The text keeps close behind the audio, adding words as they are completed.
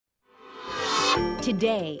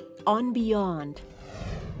Today, on Beyond,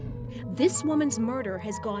 this woman's murder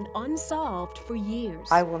has gone unsolved for years.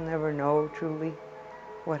 I will never know truly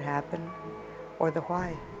what happened or the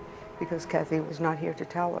why, because Cathy was not here to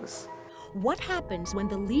tell us. What happens when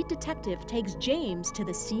the lead detective takes James to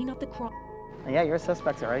the scene of the crime? Yeah, your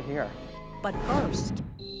suspects are right here. But first,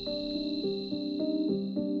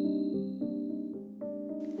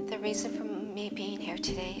 the reason for me being here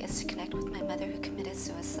today is to connect with my mother who committed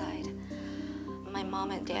suicide. My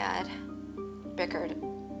mom and dad bickered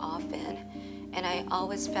often, and I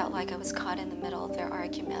always felt like I was caught in the middle of their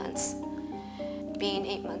arguments. Being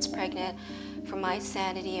 8 months pregnant, for my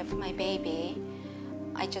sanity and for my baby,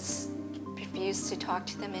 I just refused to talk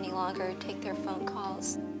to them any longer, take their phone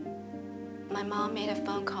calls. My mom made a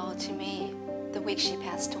phone call to me the week she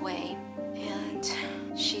passed away, and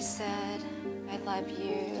she said, "I love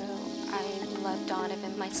you, I love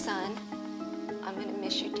Donovan, my son. I'm gonna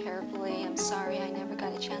miss you terribly. I'm sorry I never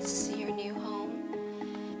got a chance to see your new home."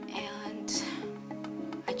 And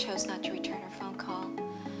I chose not to return her phone call.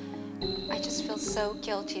 I just feel so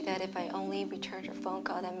guilty that if I only returned her phone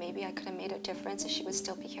call, then maybe I could have made a difference and she would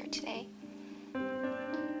still be here today.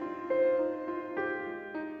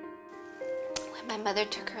 When my mother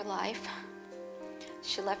took her life,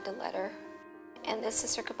 she left a letter, and this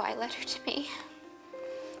is her goodbye letter to me.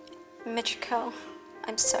 Michiko,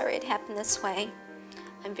 I'm sorry it happened this way.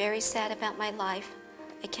 I'm very sad about my life.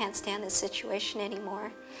 I can't stand this situation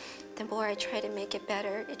anymore. The more I try to make it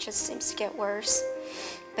better, it just seems to get worse.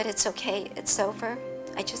 But it's okay, it's over.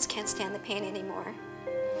 I just can't stand the pain anymore.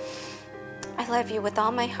 I love you with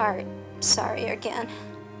all my heart. Sorry again.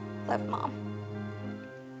 Love, Mom.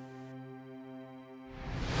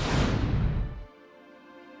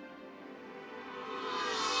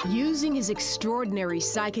 using his extraordinary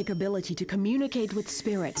psychic ability to communicate with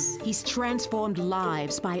spirits, he's transformed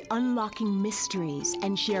lives by unlocking mysteries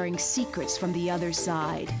and sharing secrets from the other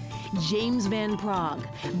side. James Van Praagh,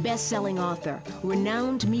 best-selling author,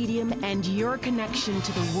 renowned medium, and your connection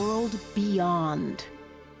to the world beyond.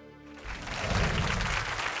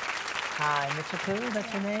 Hi, Michiko, is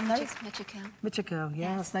that your name? Nice. Michiko. Michiko,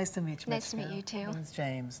 yes, nice to meet you. Nice to Michiko. meet you too. My name's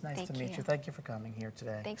James. Nice to meet you. Thank you for coming here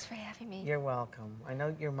today. Thanks for having me. You're welcome. I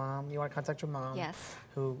know your mom. You want to contact your mom? Yes.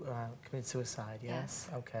 Who committed suicide?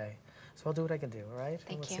 Yes. Okay. So I'll do what I can do. All right.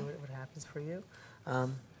 Thank you. Let's see what happens for you.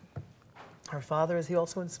 Her father, is he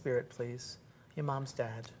also in spirit, please? Your mom's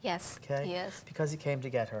dad. Yes. Okay. He is. Because he came to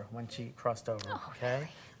get her when she crossed over. Oh, okay.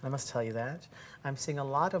 really? I must tell you that. I'm seeing a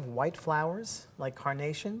lot of white flowers, like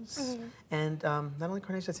carnations, and not only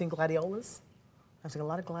carnations, I'm seeing gladiolas. I'm seeing a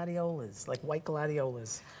lot of gladiolas, like white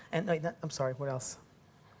gladiolas. And I'm sorry, what else?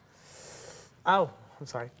 Oh, I'm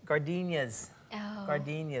sorry, gardenias. Oh.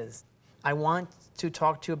 Gardenias. I want to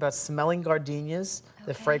talk to you about smelling gardenias,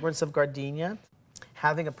 the fragrance of gardenia,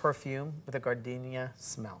 having a perfume with a gardenia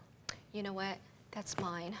smell. You know what? That's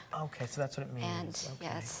mine. Okay, so that's what it means. And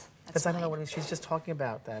okay. yes, because I don't know mine. what she's just talking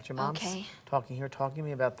about that. Your mom's Okay. talking to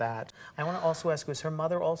me about that. I want to also ask you, is her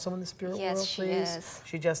mother also in the spirit world, Yes, she please? is.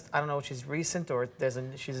 She just, I don't know if she's recent or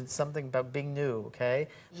she's in something about being new, okay?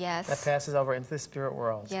 Yes. That passes over into the spirit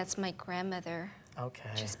world. Yeah, it's my grandmother. Okay.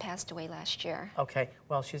 Just passed away last year. Okay,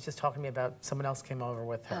 well, she's just talking to me about someone else came over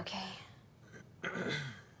with her. Okay.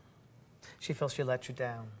 She feels she let you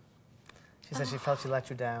down. She said she felt she let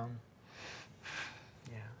you down.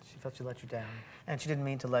 Yeah, she felt she let you down. And she didn't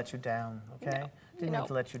mean to let you down, okay? No, Didn't mean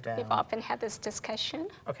to let you down. We've often had this discussion.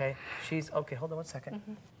 Okay, okay, hold on one second.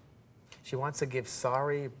 She wants to give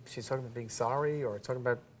sorry, she's talking about being sorry or talking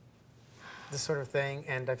about this sort of thing,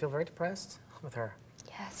 and I feel very depressed with her.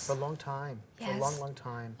 Yes. For a long time, for a long, long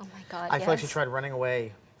time. Oh my God, I feel like she yes. tried running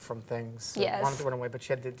away from things. Yes. Wanted to run away, but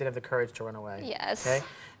she did have the courage to run away. Yes. Okay?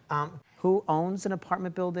 Who owns an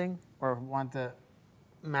apartment building or want to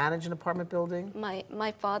manage an apartment building?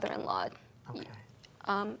 My father-in-law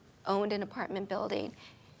owned an apartment building.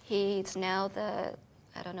 He's now the,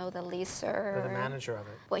 I don't know, the leaser. Or the manager of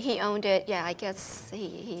it? Well, he owned it. Yeah, I guess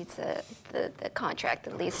he's the contract,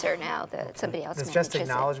 the leaser now. Somebody else There's manages just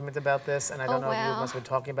acknowledgement about this, and I don't know if you well. must have been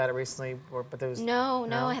talking about it recently, but there was... No,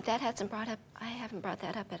 that hasn't brought up. I haven't brought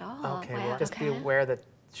that up at all. Okay, wow, well, just be aware that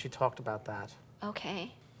she talked about that.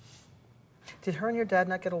 Okay. Did her and your dad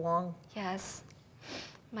not get along? Yes.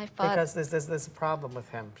 My father. Because there's a problem with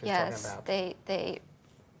him she's talking about.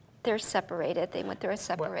 They're separated. They went through a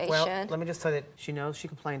separation. Well, let me just tell you, she knows she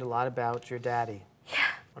complained a lot about your daddy. Yeah.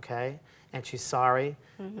 Okay? And she's sorry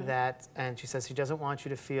that, and she says she doesn't want you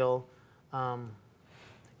to feel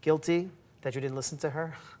guilty that you didn't listen to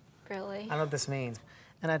her. Really? I don't know what this means.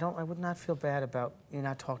 And I would not feel bad about you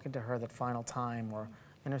not talking to her that final time, or,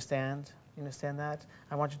 understand? You understand that?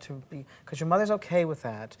 I want you to be, because your mother's okay with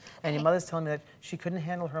that. And your mother's telling me that she couldn't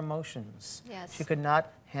handle her emotions. Yes. She could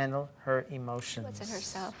not handle her emotions. She wasn't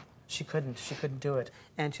herself. She couldn't do it.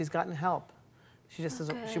 And she's gotten help. She just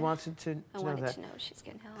doesn't, she wanted to know that. I wanted to know she's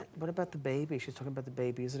getting help. What about the baby? She's talking about the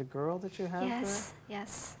baby. Is it a girl that you have? Yes, there?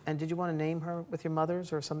 yes. And did you want to name her with your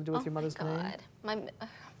mother's or something to do with your mother's name? Oh my God.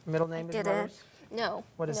 Middle name of your mother's? No.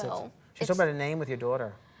 What is no. it? She's talking about a name with your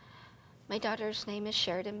daughter. My daughter's name is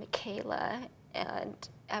Sheridan Michaela, and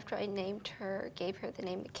after I named her, gave her the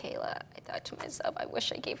name Michaela, I thought to myself, I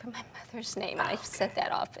wish I gave her my mother's name, and I've said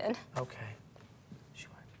that often. Okay.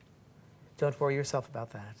 Sure. Don't worry yourself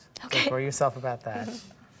about that. Okay. Don't worry yourself about that. Does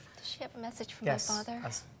she have a message from Yes. my father?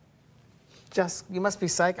 Just, you must be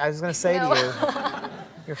psych. I was going to say to you,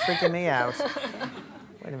 you're freaking me out.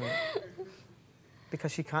 Wait a minute.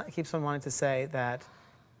 Because she keeps on wanting to say that,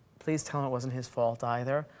 please tell him it wasn't his fault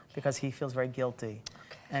either, because he feels very guilty.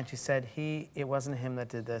 Okay. And she said, it wasn't him that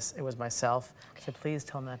did this, it was myself. Okay. So please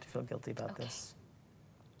tell him not to feel guilty about this.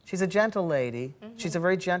 She's a gentle lady. Mm-hmm. She's a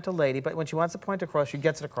very gentle lady, but when she wants to point across, she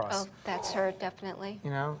gets it across. Oh, that's her, definitely. You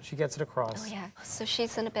know, she gets it across. Oh, yeah. So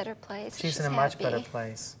she's in a better place. She's in a much better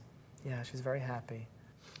place. Yeah, she's very happy.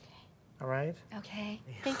 All right? Okay.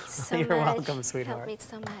 Thank you so You're much. You're welcome, sweetheart. You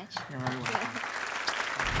helped me so much. You're very welcome.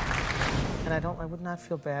 And I would not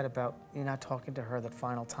feel bad about you not talking to her that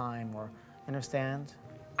final time, or understand?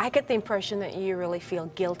 I get the impression that you really feel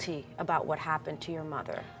guilty about what happened to your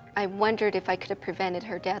mother. I wondered if I could have prevented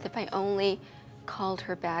her death if I only called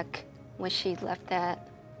her back when she left that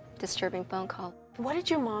disturbing phone call. What did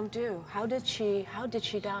your mom do? How did she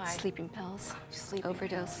die? Sleeping pills.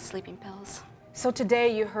 Overdose of sleeping pills. So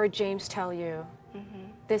today you heard James tell you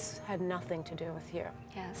this had nothing to do with you.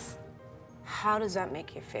 Yes. How does that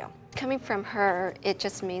make you feel? Coming from her, it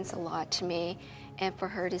just means a lot to me. And for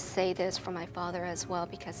her to say this for my father as well,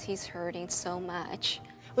 because he's hurting so much.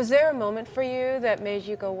 Was there a moment for you that made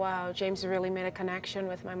you go, wow, James really made a connection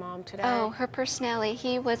with my mom today? Oh, her personality,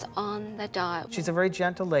 he was on the dot. She's a very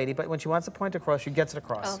gentle lady, but when she wants to point across, she gets it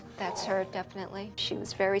across. Oh, that's her, definitely. She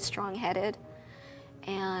was very strong-headed,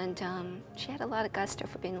 and she had a lot of gusto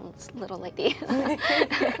for being a little lady.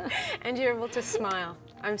 And you're able to smile.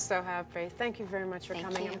 I'm so happy. Thank you very much for Thank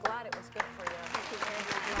coming. you. I'm glad it was good for you. Thank you very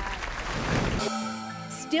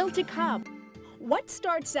much. Still to come, what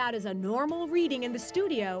starts out as a normal reading in the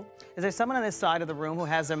studio Is there someone on this side of the room who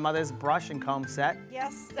has their mother's brush and comb set?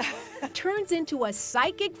 Yes. turns into a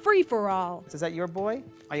psychic free-for-all. Is that your boy?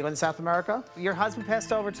 Are you in South America? Your husband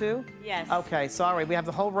passed over too? Yes. Okay, sorry, we have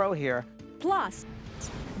the whole row here. Plus,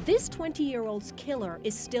 this 20-year-old's killer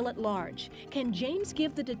is still at large. Can James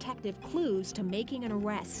give the detective clues to making an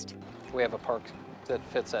arrest? We have a park that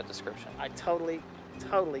fits that description. I totally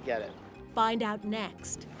get it. Find out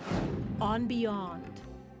next on Beyond.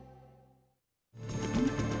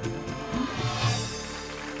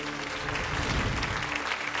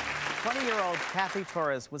 20-year-old Cathy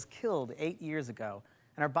Torrez was killed 8 years ago,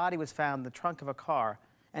 and her body was found in the trunk of a car.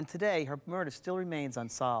 And today, her murder still remains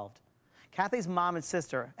unsolved. Cathy's mom and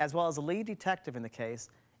sister, as well as a lead detective in the case,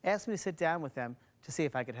 asked me to sit down with them to see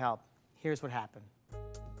if I could help. Here's what happened.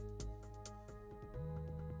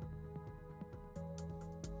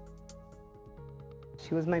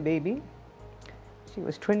 She was my baby. She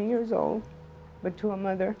was 20 years old, but to a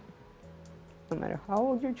mother, no matter how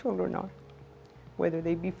old your children are, whether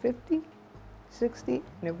they be 50, 60,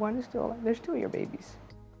 and if one is still alive, they're still your babies.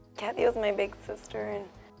 Cathy was my big sister, and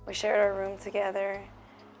we shared our room together,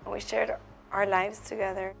 and we shared our lives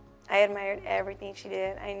together. I admired everything she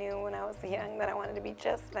did. I knew when I was young that I wanted to be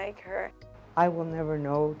just like her. I will never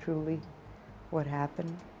know truly what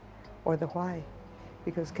happened or the why,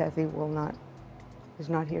 because Cathy is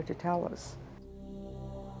not here to tell us.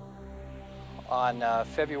 On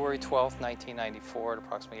February 12th, 1994, at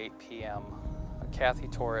approximately 8 p.m., Cathy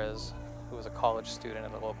Torrez, who was a college student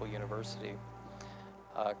at a local university,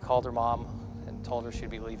 called her mom and told her she'd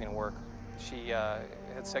be leaving work. She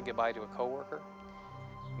had said goodbye to a coworker,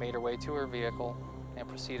 made her way to her vehicle, and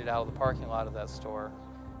proceeded out of the parking lot of that store.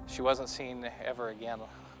 She wasn't seen ever again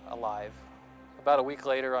alive. About a week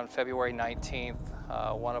later, on February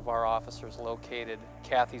 19th, one of our officers located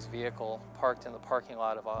Cathy's vehicle parked in the parking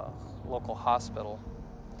lot of a local hospital,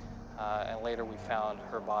 and later we found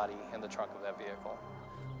her body in the trunk of that vehicle.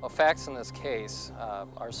 Well, facts in this case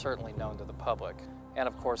are certainly known to the public, and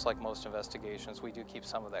of course, like most investigations, we do keep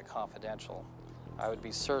some of that confidential. I would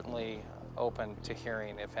be certainly open to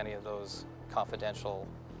hearing if any of those confidential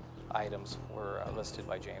items were listed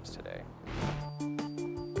by James today.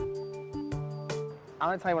 I'm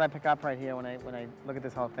gonna tell you what I pick up right here when I look at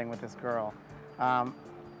this whole thing with this girl.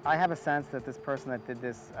 I have a sense that this person that did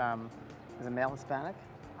this is a male Hispanic.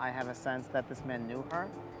 I have a sense that this man knew her,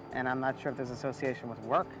 and I'm not sure if there's association with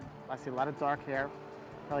work. I see a lot of dark hair,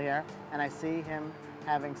 curly hair, and I see him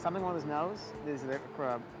having something on his nose. His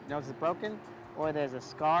nose is broken, or there's a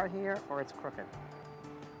scar here, or it's crooked.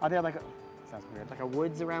 Are there like, sounds weird, like a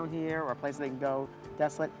woods around here, or a place they can go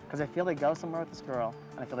desolate? Because I feel they go somewhere with this girl,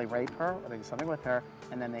 and I feel they rape her, or they do something with her,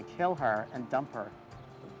 and then they kill her and dump her.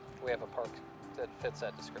 We have a park that fits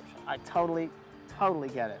that description. I totally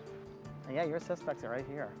get it. And yeah, your suspects are right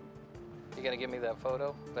here. You gonna give me that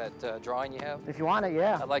photo, that drawing you have? If you want it,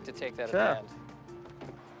 yeah. I'd like to take that Sure. at hand.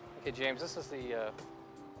 Okay, James, this is the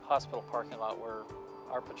hospital parking lot where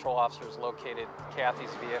our patrol officers located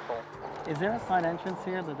Cathy's vehicle. Is there a side entrance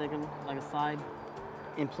here that they can, like a side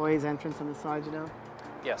employee's entrance on the side, you know?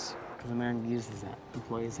 Yes. Because the man uses that,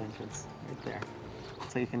 employee's entrance, right there.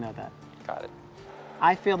 So you can know that. Got it.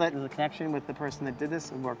 I feel that there's a connection with the person that did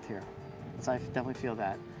this and worked here. So I definitely feel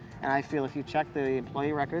that. And I feel if you check the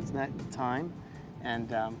employee records in that time,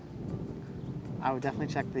 and I would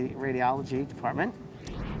definitely check the radiology department.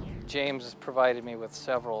 James provided me with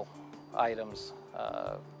several items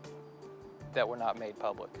that were not made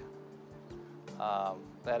public.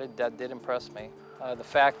 That did impress me. The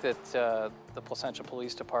fact that the Placentia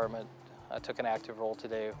Police Department took an active role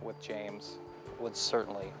today with James would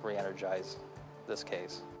certainly re-energize this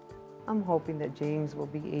case. I'm hoping that James will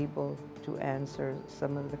be able to answer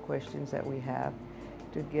some of the questions that we have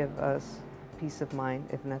to give us peace of mind,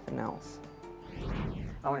 if nothing else.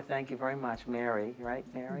 I want to thank you very much, Mary, right?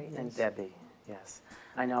 Mary? Yes. And Debbie, yes.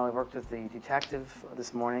 I know I worked with the detective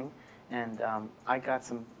this morning, and I got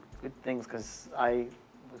some good things because I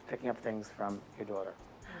was picking up things from your daughter.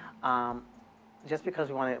 Just because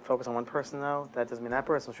we want to focus on one person, though, that doesn't mean that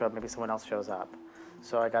person will show up. Maybe someone else shows up.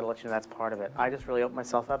 So I got to let you know that's part of it. I just really open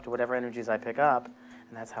myself up to whatever energies I pick up,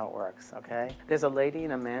 and that's how it works, okay? There's a lady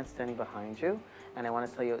and a man standing behind you, and I want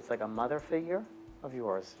to tell you it's like a mother figure of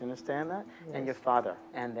yours. You understand that? Yes. And your father.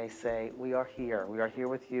 And they say, we are here. We are here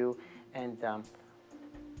with you. And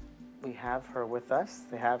we have her with us.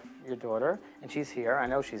 They have your daughter, and she's here. I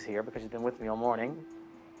know she's here because she's been with me all morning.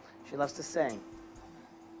 She loves to sing.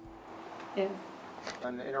 Yes.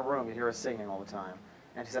 In her room, you hear her singing all the time.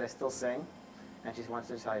 And she said, I still sing. And she wants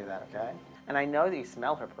to tell you that, okay? And I know that you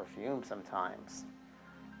smell her perfume sometimes.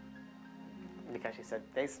 Because she said,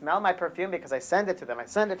 they smell my perfume because I send it to them, I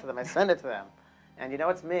send it to them, I send it to them. And you know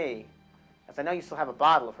it's me. Because I know you still have a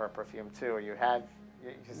bottle of her perfume too, or you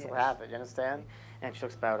still have it, you understand? And she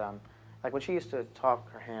talks about, like when she used to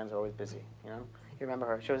talk, her hands were always busy, you know? You remember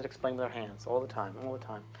her, she was explaining with her hands all the time.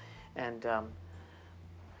 And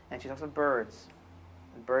she talks about birds,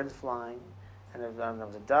 and birds flying. And there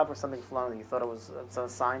was a dove or something flown, and you thought it was a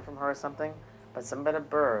sign from her or something, but something about a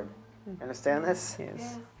bird. You understand this? Yes.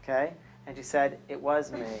 Yes. Okay? And she said, it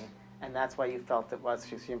was me, and that's why you felt it was.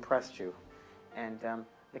 She impressed you. And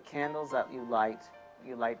the candles that you light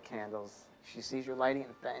candles. She sees you lighting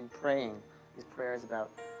and praying these prayers about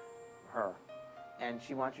her. And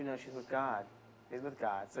she wants you to know she's with God. She's with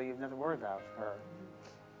God, so you've never worried about her.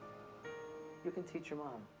 You can teach your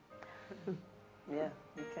mom. Yeah,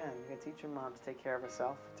 you can. You can teach your mom to take care of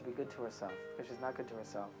herself, to be good to herself, because she's not good to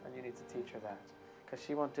herself, and you need to teach her that, because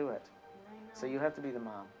she won't do it. So you have to be the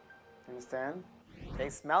mom. Understand? They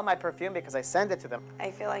smell my perfume because I send it to them.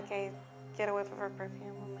 I feel like I get a whiff of her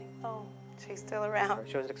perfume. I'm like, oh, she's still around.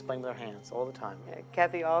 She always explained with her hands all the time. Yeah,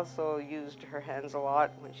 Cathy also used her hands a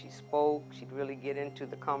lot when she spoke. She'd really get into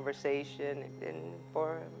the conversation, and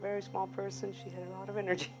for a very small person, she had a lot of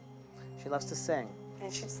energy. She loves to sing.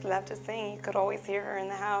 And she just loved to sing. You could always hear her in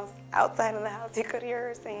the house. Outside of the house, you could hear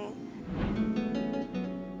her singing.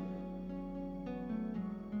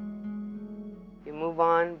 You move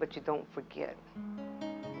on, but you don't forget.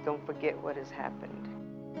 You don't forget what has happened.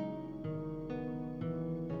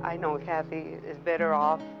 I know Cathy is better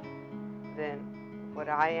off than what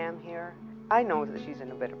I am here. I know that she's in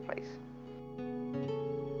a better place.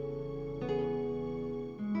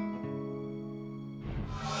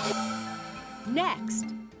 Next.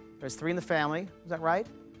 There's 3 in the family. Is that right?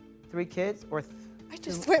 3 kids or? I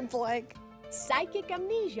just went blank. Psychic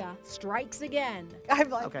amnesia strikes again. I'm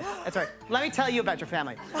like, Okay, that's all right. Let me tell you about your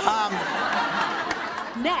family.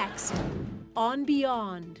 Next, on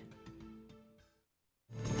Beyond.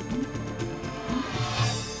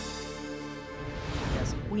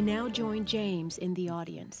 Yes. We now join James in the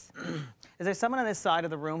audience. Is there someone on this side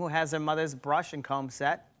of the room who has their mother's brush and comb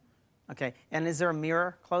set? Okay, and is there a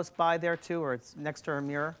mirror close by there too, or it's next to her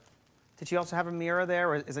mirror? Did she also have a mirror there,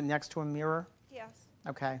 or is it next to a mirror? yes.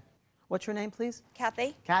 Okay. What's your name, please?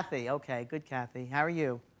 Cathy? Cathy, okay, good Cathy. How are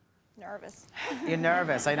you? Nervous. You're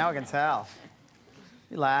nervous, I know, I can tell.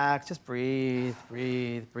 Relax, just breathe,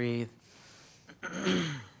 breathe, breathe.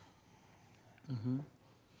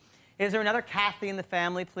 Is there another Cathy in the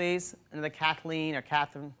family, please? Another Kathleen or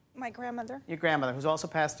Catherine? My grandmother. Your grandmother, who's also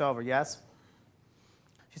passed over, yes?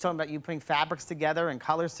 She's talking about you putting fabrics together and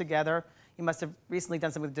colors together. You must have recently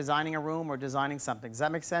done something with designing a room or designing something. Does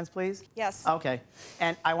that make sense, please? Yes. Okay.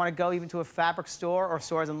 And I want to go even to a fabric store or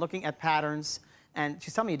stores and looking at patterns. And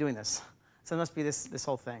she's telling me you're doing this. So it must be this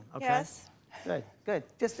whole thing, okay? Yes. Good, good.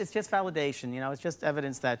 It's just validation, you know? It's just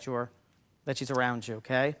evidence that she's around you,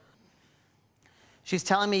 okay? She's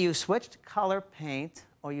telling me you switched color paint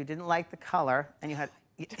or you didn't like the color and you had,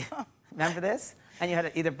 remember this? And you had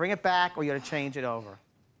to either bring it back or you had to change it over.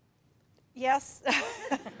 Yes.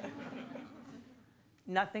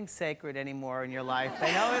 Nothing's sacred anymore in your life.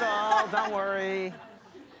 They know it all, don't worry.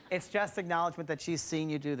 It's just acknowledgement that she's seen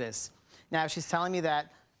you do this. Now, she's telling me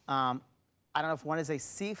that, I don't know if one is a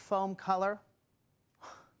seafoam color,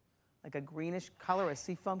 like a greenish color, a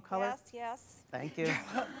seafoam color. Yes, yes. Thank you.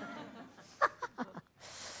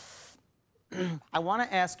 I want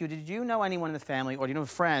to ask you, did you know anyone in the family, or do you know a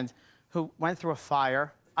friend who went through a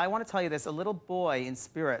fire? I want to tell you this, a little boy in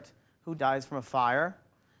spirit who dies from a fire,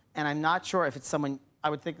 and I'm not sure if it's someone, I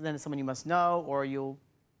would think then it's someone you must know, or you'll,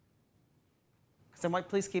 someone,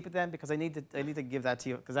 please keep it then, because I need to give that to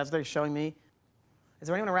you, because that's what they're showing me. Is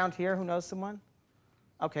there anyone around here who knows someone?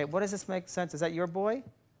 Okay, what does this make sense? Is that your boy?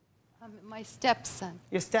 My stepson.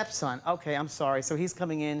 Your stepson, okay, I'm sorry. So he's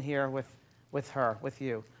coming in here with her, with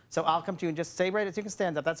you. So I'll come to you and just say right as you can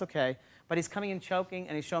stand up, that's okay. But he's coming in choking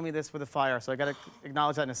and he's showing me this with a fire, so I gotta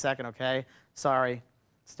acknowledge that in a second, okay? Sorry,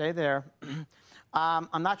 stay there.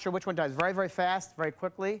 I'm not sure which one dies very, very fast, very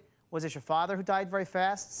quickly. Was it your father who died very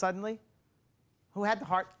fast, suddenly? Who had the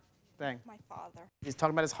heart thing? My father. He's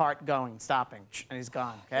talking about his heart going, stopping, and he's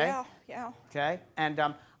gone, okay? Yeah, yeah. Okay,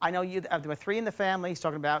 and I know you, there were 3 in the family. He's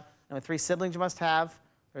talking about, you know, 3 siblings you must have.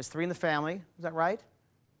 There's 3 in the family, is that right?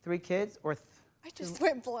 3 kids, or? I just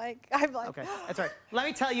went blank. I'm like, Okay, that's all right. Let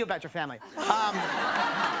me tell you about your family. I'm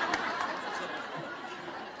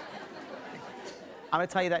going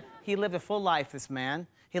to tell you that he lived a full life, this man.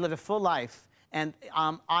 He lived a full life. And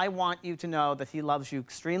I want you to know that he loves you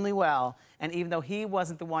extremely well. And even though he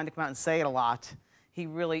wasn't the one to come out and say it a lot, he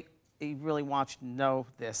really wants you to know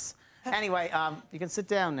this. Anyway, you can sit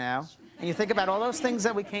down now. And you think about all those things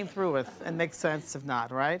that we came through with and make sense if not,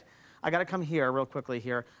 right? I got to come here real quickly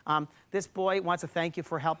here. This boy wants to thank you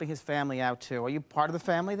for helping his family out, too. Are you part of the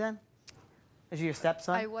family, then? Is he your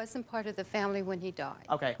stepson? I wasn't part of the family when he died.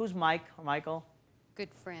 Okay. Who's Mike or Michael?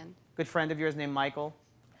 Good friend. Good friend of yours named Michael.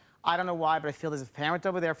 I don't know why, but I feel there's a parent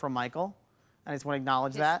over there for Michael. And I just want to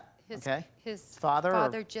acknowledge that. Okay. His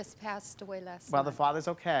father just passed away last Well, month. the father's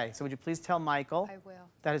okay. So would you please tell Michael I will.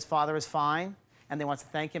 that his father is fine and they want to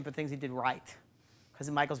thank him for things he did right. Because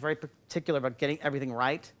Michael's very particular about getting everything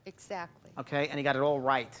right. Exactly. Okay, and he got it all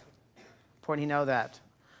right. Important he know that.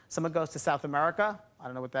 Someone goes to South America. I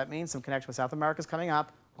don't know what that means. Some connection with South America is coming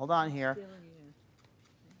up. Hold on here.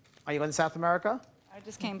 Are you going to South America? I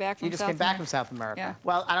just came back from You just came back from South America. Yeah.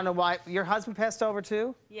 Well, I don't know why. Your husband passed over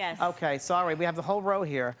too? Yes. Okay, sorry. We have the whole row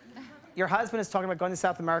here. Your husband is talking about going to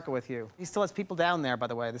South America with you. He still has people down there, by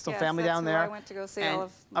the way. There's still family down there. Yes, that's where I went to go see all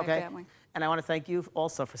of my family. And I want to thank you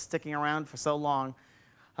also for sticking around for so long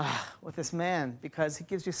with this man, because he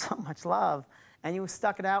gives you so much love, and you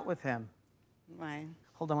stuck it out with him. Right.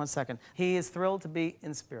 Hold on one second. He is thrilled to be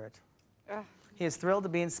in spirit. He is thrilled to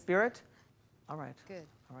be in spirit. All right. Good.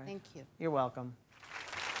 All right. Thank you. You're welcome.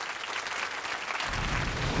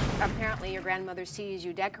 Apparently your grandmother sees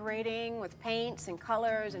you decorating with paints and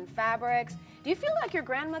colors and fabrics. Do you feel like your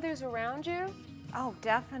grandmother's around you? oh,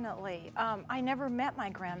 definitely. I never met my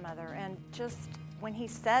grandmother, and just when he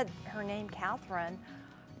said her name, Catherine,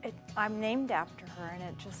 I'm named after her, and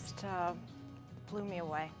it just blew me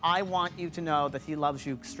away. I want you to know that he loves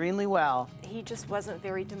you extremely well. He just wasn't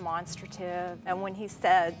very demonstrative, and when he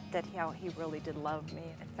said that he really did love me,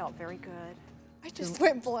 it felt very good. I just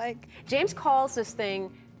went blank. James calls this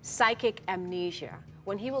thing psychic amnesia,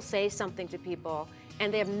 when he will say something to people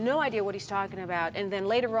and they have no idea what he's talking about, and then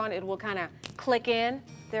later on it will kind of click in.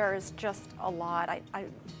 There is just a lot.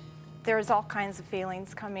 There's all kinds of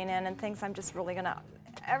feelings coming in and things I'm just really gonna,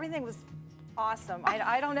 everything was awesome.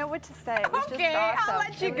 I don't know what to say. It was just awesome. Okay, I'll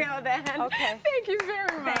let you go then. Okay. Thank you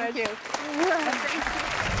very much. Thank you.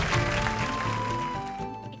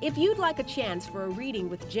 If you'd like a chance for a reading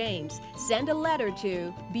with James, send a letter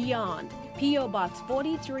to Beyond, P.O. Box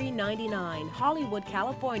 4399, Hollywood,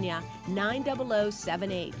 California,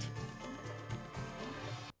 90078.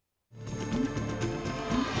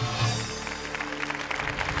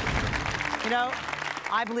 You know,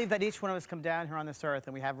 I believe that each one of us come down here on this earth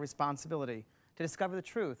and we have a responsibility to discover the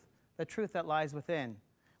truth that lies within.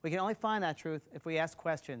 We can only find that truth if we ask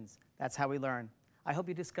questions. That's how we learn. I hope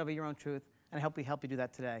you discover your own truth, and I hope we help you do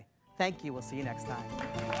that today. Thank you. We'll see you next time.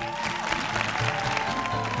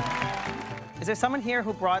 Is there someone here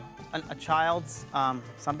who brought a child's,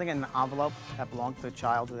 something in an envelope that belonged to a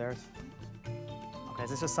child of theirs? Okay, is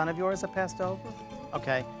this a son of yours that passed over?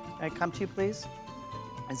 Okay, can I come to you, please?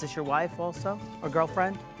 Is this your wife also, or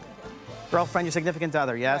girlfriend? Girlfriend, your significant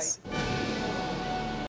other, yes? Right.